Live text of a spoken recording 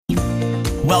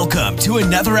Welcome to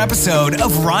another episode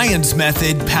of Ryan's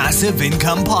Method Passive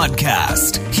Income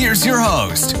Podcast. Here's your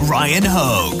host, Ryan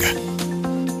Hogue.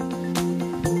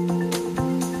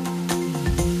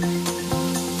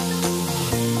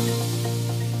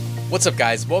 What's up,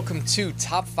 guys? Welcome to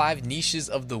Top 5 Niches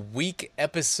of the Week,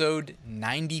 episode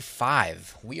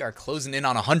 95. We are closing in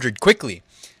on 100 quickly.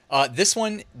 This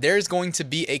one, there's going to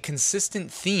be a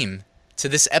consistent theme to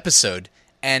this episode,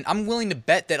 and I'm willing to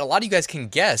bet that a lot of you guys can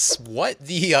guess what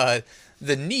the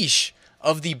niche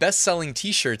of the best-selling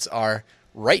t-shirts are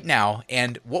right now.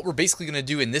 And what we're basically going to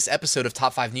do in this episode of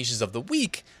Top 5 Niches of the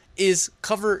Week is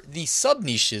cover the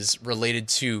sub-niches related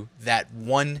to that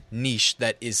one niche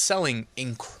that is selling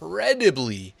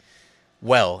incredibly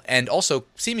well and also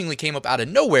seemingly came up out of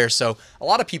nowhere. So a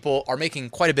lot of people are making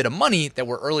quite a bit of money that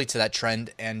were early to that trend.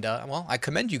 And well, I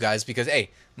commend you guys because, hey,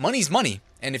 money's money.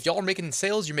 And if y'all are making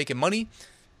sales, you're making money.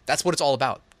 That's what it's all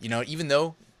about. You know, even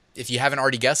though, if you haven't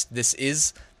already guessed, this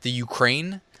is the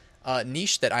Ukraine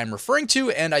niche that I'm referring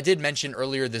to. And I did mention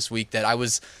earlier this week that I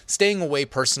was staying away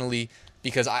personally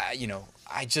because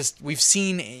we've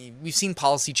seen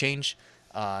policy change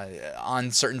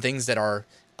on certain things that are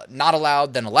not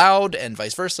allowed, then allowed, and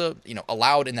vice versa. You know,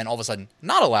 allowed and then all of a sudden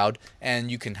not allowed,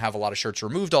 and you can have a lot of shirts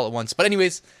removed all at once. But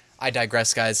anyways, I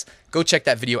digress, guys. Go check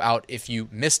that video out if you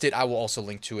missed it. I will also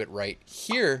link to it right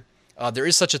here. There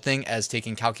is such a thing as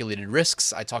taking calculated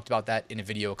risks. I talked about that in a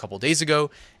video a couple days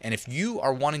ago. And if you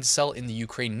are wanting to sell in the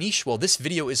Ukraine niche, well, this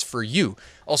video is for you.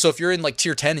 Also, if you're in like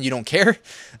tier 10 and you don't care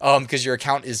because your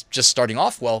account is just starting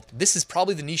off, well, this is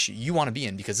probably the niche you want to be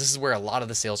in because this is where a lot of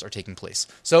the sales are taking place.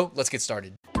 So let's get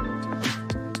started.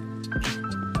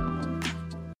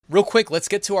 Real quick, let's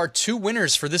get to our two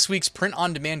winners for this week's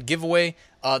print-on-demand giveaway.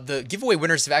 The giveaway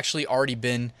winners have actually already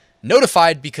been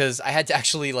notified because I had to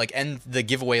actually end the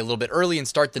giveaway a little bit early and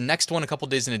start the next one a couple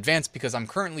days in advance because I'm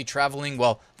currently traveling.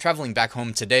 Well, traveling back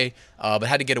home today, but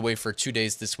had to get away for 2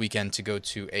 days this weekend to go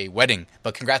to a wedding.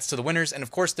 But congrats to the winners. And of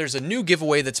course, there's a new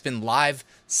giveaway that's been live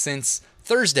since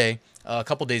Thursday, a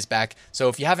couple days back. So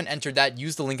if you haven't entered that,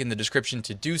 use the link in the description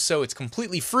to do so. It's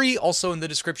completely free. Also in the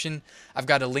description, I've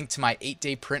got a link to my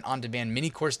 8-day print-on-demand mini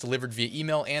course delivered via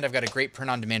email, and I've got a great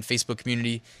print-on-demand Facebook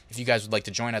community. If you guys would like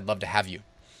to join, I'd love to have you.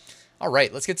 All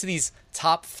right, let's get to these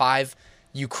top 5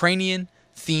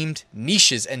 Ukrainian-themed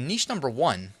niches. And niche number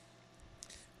 1,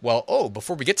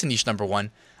 before we get to niche number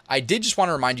 1, I did just want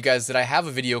to remind you guys that I have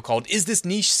a video called Is This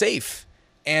Niche Safe?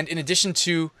 And in addition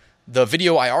to the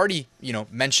video I already,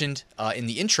 mentioned in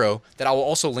the intro that I will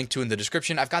also link to in the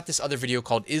description, I've got this other video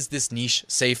called Is This Niche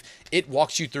Safe? It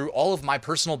walks you through all of my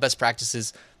personal best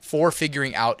practices for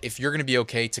figuring out if you're going to be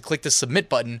okay to click the submit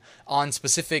button on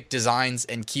specific designs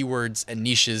and keywords and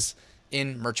niches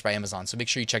in Merch by Amazon. So make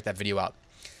sure you check that video out.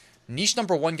 Niche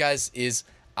number 1, guys, is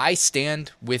I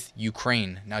stand with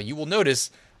Ukraine. Now you will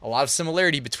notice a lot of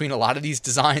similarity between a lot of these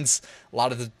designs, a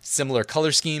lot of the similar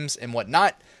color schemes and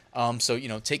whatnot. So,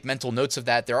 take mental notes of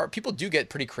that. People do get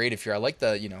pretty creative here. I like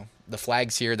the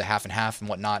flags here, the half and half and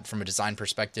whatnot from a design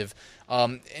perspective.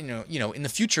 In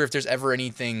the future, if there's ever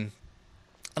anything,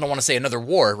 I don't want to say another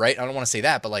war, right? I don't want to say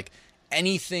that, but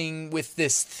anything with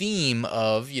this theme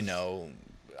of,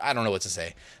 I don't know what to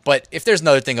say. But if there's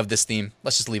another thing of this theme,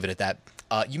 let's just leave it at that.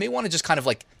 You may want to just kind of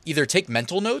either take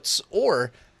mental notes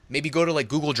or maybe go to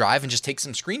Google Drive and just take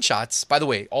some screenshots. By the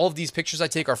way, all of these pictures I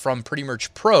take are from Pretty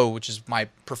Merch Pro, which is my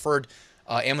preferred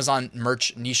Amazon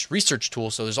merch niche research tool.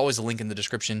 So there's always a link in the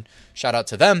description. Shout out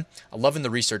to them. I love in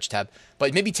the research tab.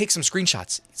 But maybe take some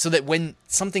screenshots so that when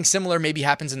something similar maybe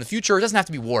happens in the future, it doesn't have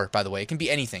to be war, by the way. It can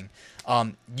be anything.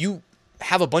 You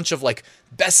have a bunch of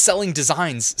best-selling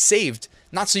designs saved,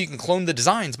 not so you can clone the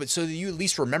designs, but so that you at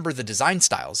least remember the design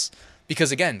styles.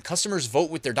 Because again, customers vote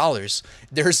with their dollars.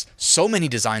 There's so many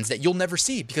designs that you'll never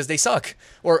see because they suck.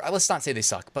 Or let's not say they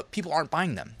suck, but people aren't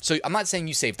buying them. So I'm not saying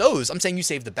you save those. I'm saying you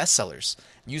save the best sellers.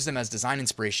 Use them as design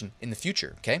inspiration in the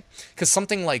future, okay? Because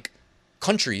something like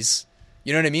countries,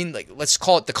 you know what I mean? Let's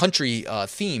call it the country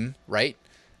theme, right?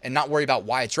 And not worry about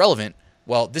why it's relevant.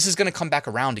 Well, this is going to come back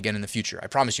around again in the future. I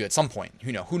promise you at some point.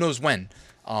 Who knows when?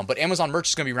 But Amazon merch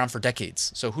is going to be around for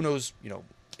decades. So who knows,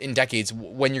 in decades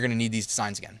when you're going to need these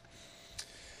designs again.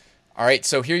 All right,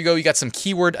 so here you go. You got some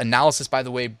keyword analysis, by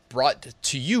the way, brought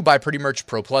to you by Pretty Merch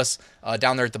Pro Plus.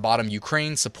 Down there at the bottom,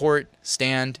 Ukraine, support,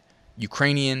 stand,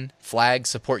 Ukrainian, flag,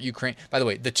 support Ukraine. By the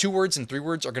way, the 2 words and 3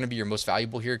 words are going to be your most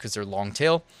valuable here because they're long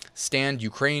tail. Stand,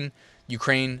 Ukraine,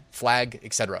 flag,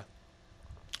 etc.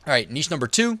 All right, niche number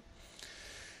 2.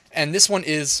 And this one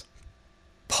is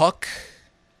Puck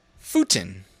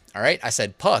Futin. All right, I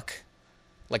said Puck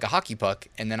like a hockey puck,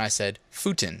 and then I said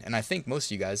futon. And I think most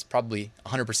of you guys, probably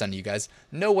 100% of you guys,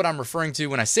 know what I'm referring to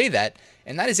when I say that,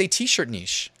 and that is a t-shirt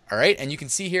niche. All right, and you can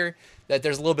see here that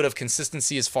there's a little bit of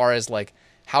consistency as far as like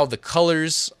how the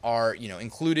colors are,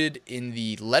 included in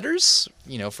the letters.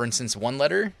 For instance, one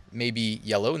letter may be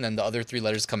yellow, and then the other 3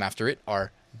 letters come after it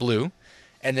are blue.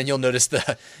 And then you'll notice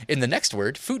in the next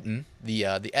word, futon, the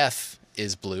F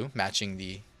is blue, matching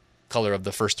the color of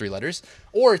the first 3 letters.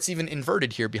 Or it's even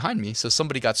inverted here behind me. So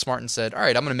somebody got smart and said, all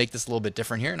right, I'm going to make this a little bit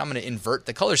different here, and I'm going to invert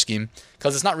the color scheme,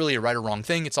 because it's not really a right or wrong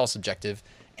thing. It's all subjective.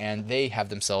 And they have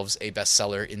themselves a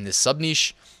bestseller in this sub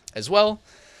niche as well.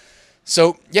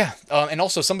 So yeah, and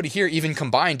also somebody here even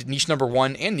combined niche number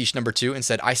 1 and niche number 2 and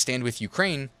said, I stand with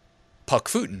Ukraine, Puck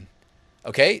Futon.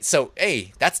 Okay, so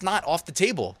hey, that's not off the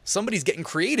table. Somebody's getting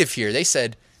creative here. They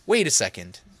said, wait a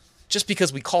second, just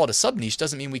because we call it a sub niche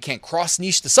doesn't mean we can't cross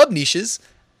niche the sub niches.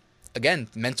 Again,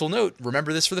 mental note,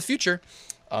 remember this for the future,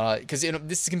 because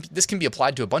this can be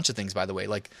applied to a bunch of things. By the way,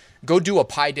 like go do a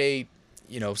Pi Day,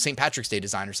 St. Patrick's Day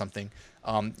design or something.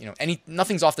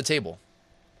 Nothing's off the table.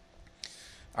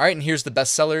 All right, and here's the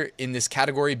bestseller in this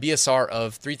category, BSR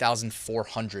of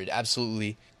 3,400,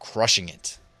 absolutely crushing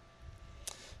it.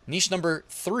 Niche number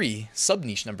 3,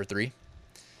 sub-niche number 3,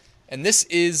 and this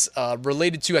is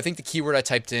related to, I think the keyword I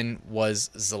typed in was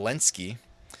Zelensky,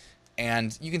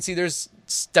 and you can see there's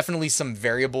definitely some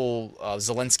variable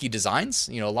Zelensky designs,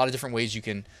 a lot of different ways you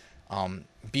can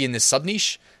be in this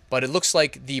sub-niche, but it looks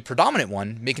like the predominant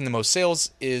one, making the most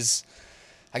sales, is,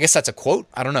 I guess that's a quote,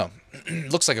 I don't know,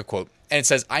 looks like a quote. And it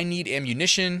says, I need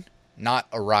ammunition, not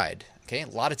a ride. Okay, a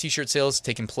lot of t-shirt sales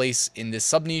taking place in this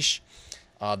sub-niche.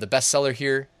 The bestseller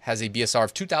here has a BSR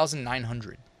of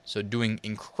 2,900, so doing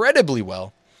incredibly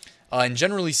well. And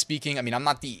generally speaking, I mean, I'm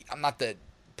not the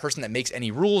person that makes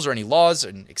any rules or any laws,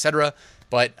 and etc.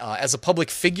 But as a public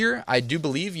figure, I do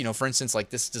believe, for instance, like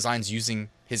this design's using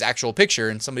his actual picture,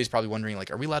 and somebody's probably wondering,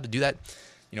 like, are we allowed to do that?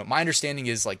 My understanding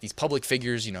is like these public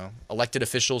figures, elected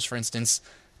officials, for instance.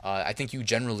 I think you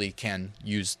generally can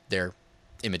use their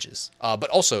images. But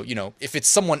also, if it's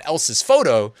someone else's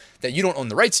photo that you don't own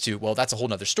the rights to, well, that's a whole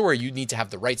nother story. You need to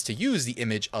have the rights to use the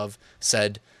image of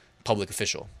said public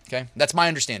official. Okay, that's my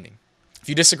understanding. If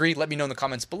you disagree, let me know in the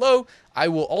comments below. I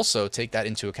will also take that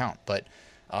into account. But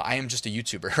I am just a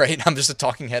YouTuber, right? I'm just a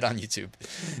talking head on YouTube.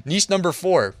 Niche number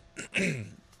 4.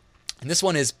 And this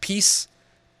one is Peace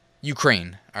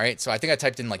Ukraine. All right, so I think I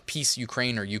typed in like Peace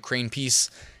Ukraine or Ukraine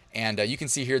Peace. And you can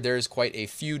see here there's quite a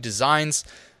few designs.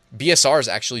 BSR is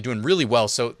actually doing really well.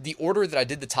 So the order that I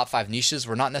did the top 5 niches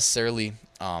were not necessarily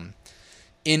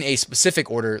in a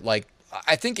specific order. Like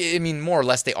I think, more or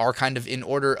less they are kind of in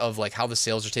order of like how the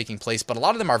sales are taking place. But a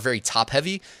lot of them are very top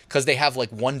heavy because they have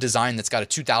like one design that's got a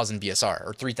 2,000 BSR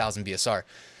or 3,000 BSR.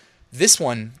 This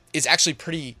one is actually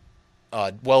pretty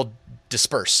well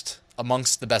dispersed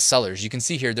amongst the best sellers. You can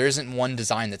see here there isn't one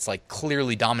design that's like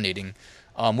clearly dominating.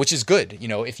 Which is good.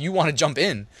 If you want to jump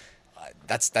in,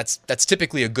 that's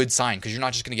typically a good sign because you're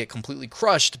not just going to get completely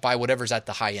crushed by whatever's at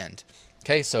the high end.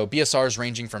 Okay, so BSRs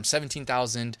ranging from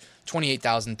 17,000,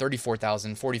 28,000,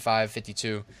 34,000, 45,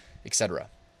 52, etc.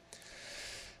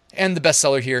 And the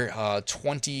bestseller here,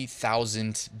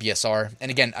 20,000 BSR. And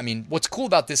again, what's cool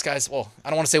about this, guys? Well, I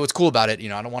don't want to say what's cool about it.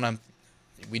 I don't want to.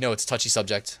 We know it's a touchy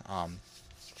subject.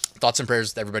 Thoughts and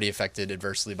prayers to everybody affected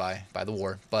adversely by the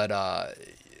war, but.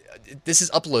 This is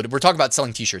uploaded. We're talking about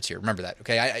selling t-shirts here. Remember that,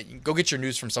 okay? I go get your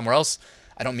news from somewhere else.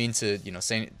 I don't mean to,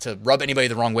 to rub anybody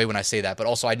the wrong way when I say that, but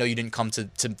also I know you didn't come to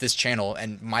this channel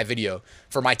and my video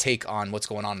for my take on what's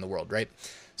going on in the world, right?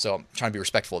 So I'm trying to be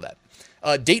respectful of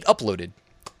that. Date uploaded,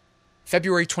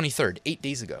 February 23rd, 8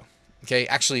 days ago. Okay,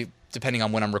 actually, depending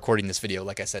on when I'm recording this video,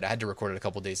 like I said, I had to record it a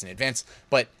couple days in advance,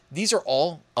 but these are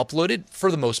all uploaded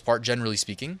for the most part, generally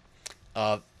speaking,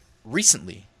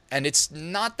 recently. And it's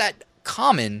not that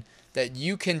common that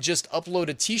you can just upload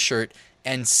a t-shirt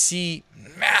and see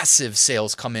massive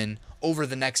sales come in over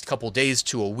the next couple days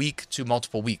to a week to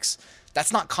multiple weeks.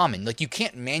 That's not common. Like you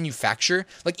can't manufacture,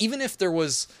 like even if there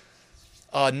was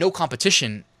no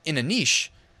competition in a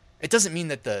niche, it doesn't mean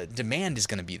that the demand is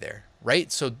going to be there, right?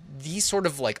 So these sort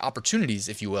of like opportunities,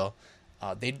 if you will,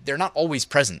 they're not always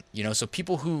present, so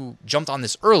people who jumped on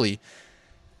this early,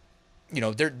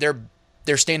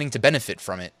 they're standing to benefit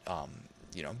from it.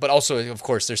 But also, of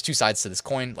course, there's two sides to this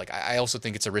coin. Like, I also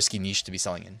think it's a risky niche to be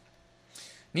selling in.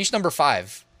 Niche number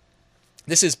 5.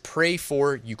 This is Pray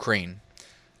for Ukraine.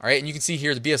 All right, and you can see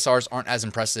here the BSRs aren't as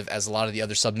impressive as a lot of the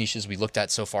other sub-niches we looked at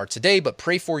so far today, but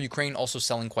Pray for Ukraine also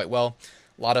selling quite well.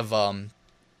 A lot of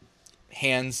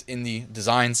hands in the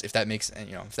designs, if that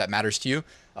if that matters to you.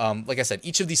 Like I said,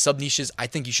 each of these sub-niches, I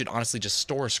think you should honestly just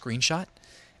store a screenshot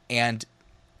and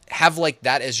have like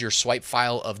that as your swipe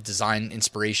file of design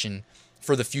inspiration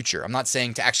for the future. I'm not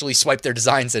saying to actually swipe their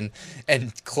designs and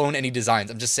clone any designs.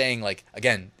 I'm just saying, like,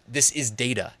 again, this is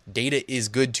data. Data is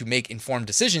good to make informed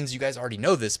decisions. You guys already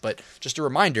know this, but just a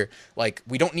reminder, like,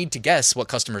 we don't need to guess what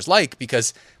customers like,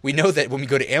 because we know that when we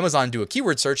go to Amazon and do a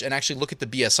keyword search and actually look at the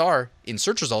BSR in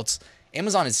search results,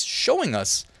 Amazon is showing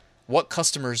us what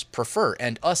customers prefer,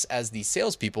 and us as the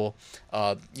salespeople,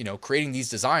 creating these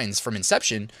designs from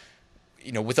inception,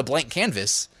 with a blank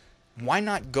canvas. Why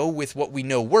not go with what we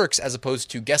know works as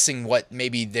opposed to guessing what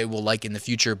maybe they will like in the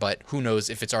future, but who knows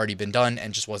if it's already been done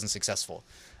and just wasn't successful.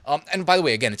 And by the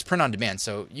way, again, it's print on demand,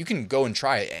 so you can go and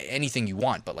try anything you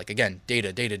want. But like, again,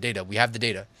 data. We have the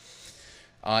data.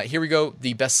 Here we go.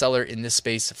 The bestseller in this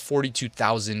space,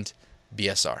 42,000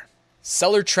 BSR.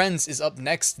 Seller Trends is up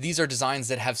next. These are designs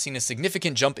that have seen a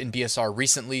significant jump in BSR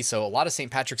recently. So a lot of St.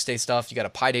 Patrick's Day stuff. You got a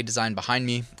Pi Day design behind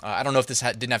me. I don't know if this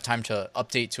didn't have time to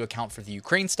update to account for the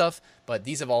Ukraine stuff, but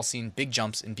these have all seen big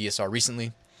jumps in BSR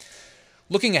recently.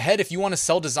 Looking ahead, if you want to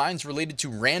sell designs related to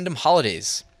random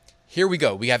holidays, here we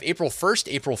go. We have April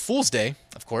 1st, April Fool's Day,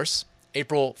 of course.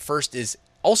 April 1st is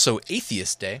also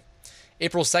Atheist Day.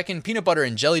 April 2nd, Peanut Butter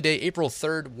and Jelly Day. April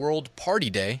 3rd, World Party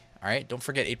Day. All right, don't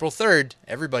forget April 3rd.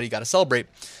 Everybody got to celebrate.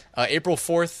 April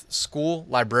 4th, School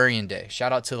Librarian Day.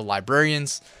 Shout out to the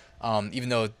librarians. Even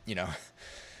though,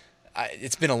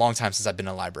 it's been a long time since I've been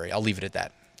in a library. I'll leave it at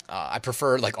that. I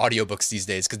prefer like audiobooks these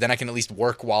days, because then I can at least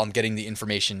work while I'm getting the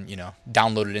information,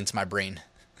 downloaded into my brain.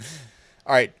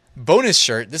 All right, bonus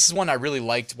shirt. This is one I really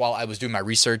liked while I was doing my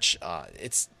research.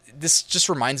 This just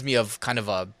reminds me of kind of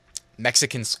a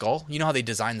Mexican skull. You know how they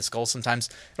design the skull sometimes?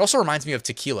 It also reminds me of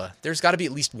tequila. There's got to be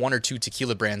at least one or two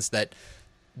tequila brands that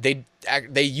they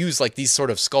use like these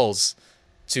sort of skulls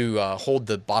to hold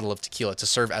the bottle of tequila, to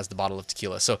serve as the bottle of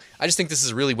tequila. So I just think this is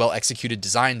a really well executed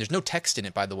design. There's no text in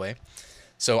it, by the way.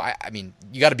 So I mean,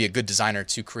 you got to be a good designer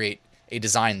to create a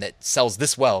design that sells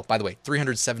this well. By the way,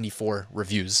 374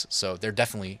 reviews. So they're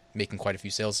definitely making quite a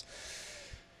few sales.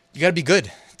 You got to be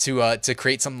good to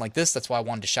create something like this. That's why I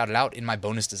wanted to shout it out in my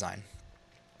bonus design.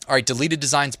 All right, deleted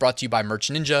designs brought to you by Merch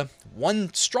Ninja.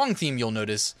 One strong theme you'll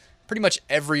notice, pretty much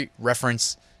every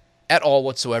reference at all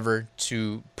whatsoever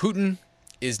to Putin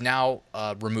is now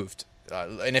removed.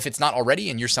 And if it's not already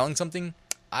and you're selling something,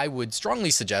 I would strongly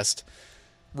suggest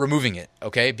removing it,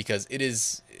 okay? Because it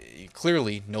is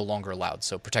clearly no longer allowed,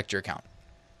 so protect your account.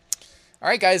 All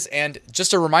right, guys, and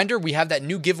just a reminder, we have that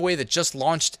new giveaway that just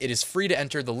launched. It is free to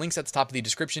enter. The link's at the top of the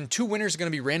description. 2 winners are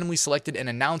going to be randomly selected and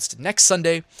announced next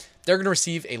Sunday. They're going to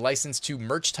receive a license to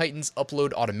Merch Titan's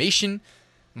Upload Automation,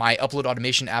 my upload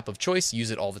automation app of choice. Use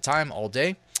it all the time, all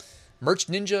day. Merch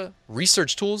Ninja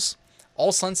research tools,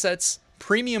 All Sunsets,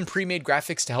 premium pre-made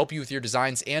graphics to help you with your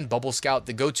designs, and Bubble Scout,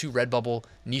 the go-to Redbubble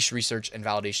niche research and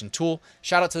validation tool.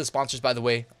 Shout out to the sponsors, by the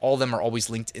way. All of them are always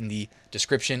linked in the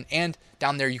description, and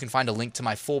down there you can find a link to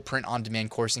my full print-on-demand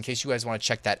course in case you guys want to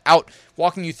check that out,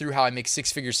 walking you through how I make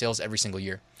 6-figure sales every single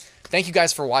year. Thank you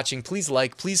guys for watching. Please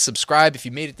like, please subscribe if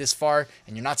you made it this far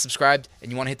and you're not subscribed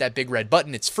and you want to hit that big red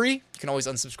button. It's free. You can always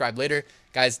unsubscribe later.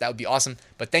 Guys, that would be awesome.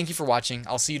 But thank you for watching.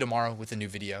 I'll see you tomorrow with a new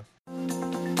video.